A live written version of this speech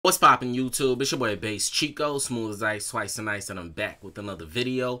What's poppin' YouTube? It's your boy Based Chiko, smooth as ice, twice and ice, and I'm back with another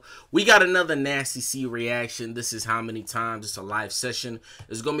video. We got another Nasty C reaction. This is how many times? It's a live session.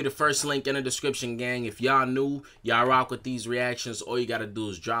 It's gonna be the first link in the description, gang. If y'all new, y'all rock with these reactions, all you gotta do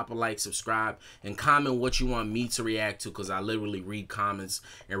is drop a like, subscribe, and comment what you want me to react to, because I literally read comments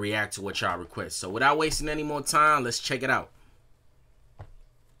and react to what y'all request. So without wasting any more time, let's check it out.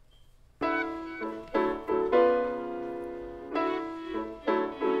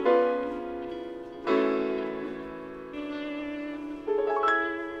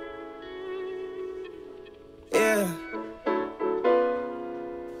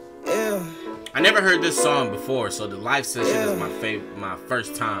 I never heard this song before, so the live session is my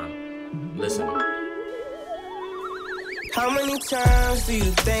first time listening. How many times do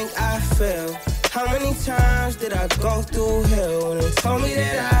you think I failed? How many times did I go through hell when they told me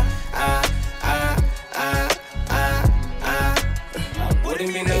that I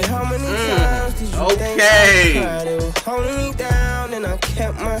wouldn't be no? How many times did you think I cried? They were holding me down and I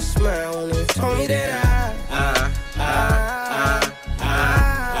kept my smile when they told me that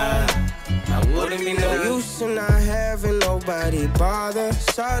and not having nobody bother.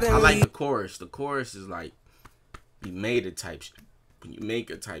 Suddenly, I like the chorus. The chorus is like, you made it type shit. When you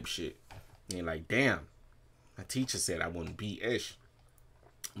make it type shit, and you're like, damn, my teacher said I wouldn't be ish.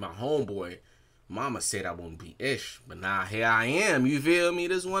 My homeboy, mama said I wouldn't be ish. But now here I am. You feel me?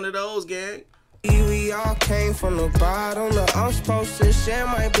 This is one of those, gang. We all came from the bottom. I'm supposed to share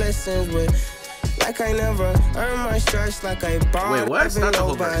my blessings with. Like I never earned my stripes, like I bought. Wait, what?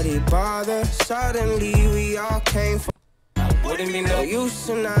 Nobody bother. Suddenly we all came from. Wouldn't be no use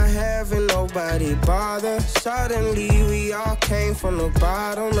in not having nobody bother. Suddenly we all came from the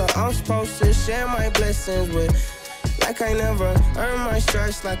bottom. I'm supposed to share my blessings with. Like I never earned my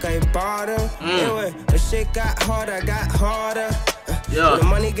stripes, like I bought them. Anyway, the shit got harder, I got harder. When the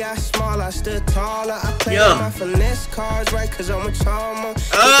money got smaller, I stood taller. I played my finesse cards right, cause I'm a charmer.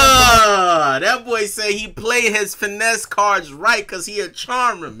 That boy say he played his finesse cards right, cause he a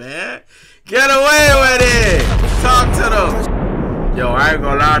charmer, man. Get away with it. Talk to them. Yo, I ain't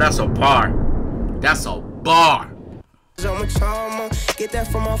gonna lie, that's a bar. That's a bar. I'm a charmer. Get that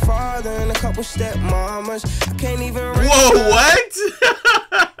from my father and a couple stepmamas. I can't even. Whoa, what?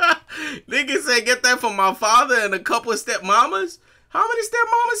 Nigga said get that from my father and a couple of stepmamas. How many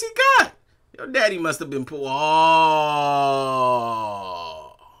stepmamas he got? Your daddy must have been poor. Oh,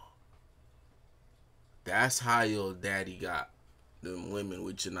 that's how your daddy got them women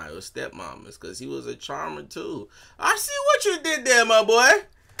with your stepmamas, because he was a charmer too. I see what you did there, my boy.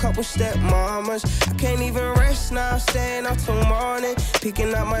 Couple stepmamas, I can't even rest now, staying up till morning.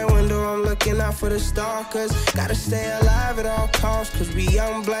 Peeking out my window, I'm looking out for the stalkers. Gotta stay alive at all costs, cause we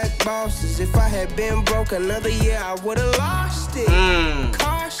young black bosses. If I had been broke another year, I would've lost it.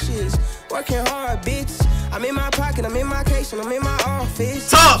 Cautious, working hard, bitch. I'm in my pocket, I'm in my case, and I'm in my office.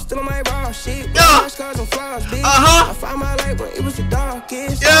 Still on my raw shit, scars and flaws, bitch. I found my light when it was the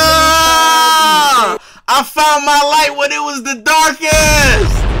darkest. I found my light when it was the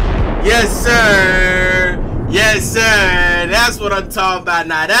darkest. Yes, sir. Yes, sir. That's what I'm talking about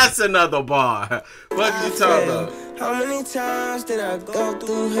now. That's another bar. What are you talking about? How many times did I go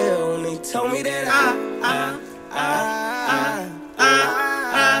through hell when they told me that I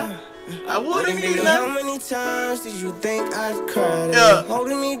wouldn't be there? How many times did you think I'd cry?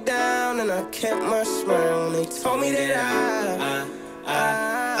 Holding me down and I kept my smile when they told me that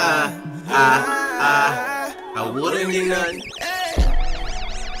I wouldn't be none.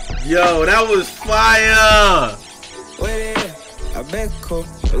 Yo, that was fire. Wait, I bet cool.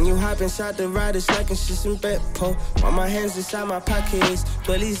 When you hop inside the ride, it's like it's just in bed pole. While my hands inside my pockets,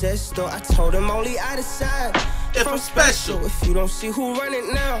 Twilly's Esto. I told him only I decide if I'm special. If you don't see who run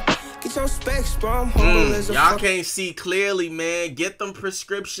it now, get your specs, bro. I'm humble as a y'all can't see clearly, man. Get them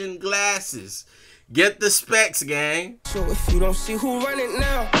prescription glasses. Get the specs, gang. So if you don't see who run it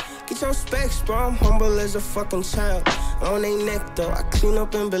now, get your specs, bro. I'm humble as a fucking child. On they neck, though. I clean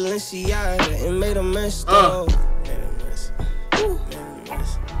up in Balenciaga and made a mess, though. Made a mess. Made a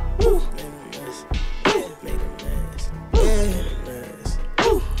mess. Made a mess. Made a mess.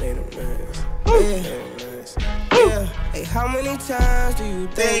 Made a mess. Made a mess. Hey, how many times do you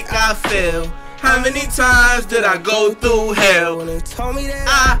think I failed? How many times did I go through hell? When they told me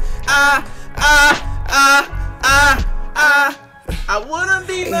that I wouldn't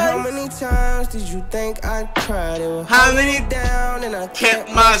be nice. How many times did you think I cried? How many down and I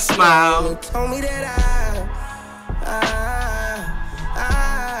kept my smile? They told me that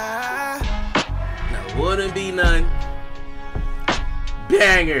there wouldn't be none.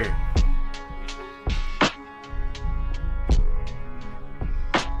 Banger.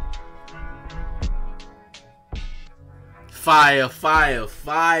 Fire, fire,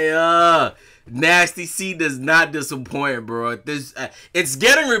 fire. Nasty C does not disappoint, bro. This it's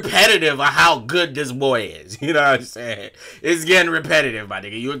getting repetitive of how good this boy is. You know what I'm saying? It's getting repetitive, my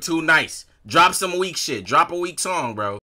nigga. You're too nice. Drop some weak shit. Drop a weak song, bro.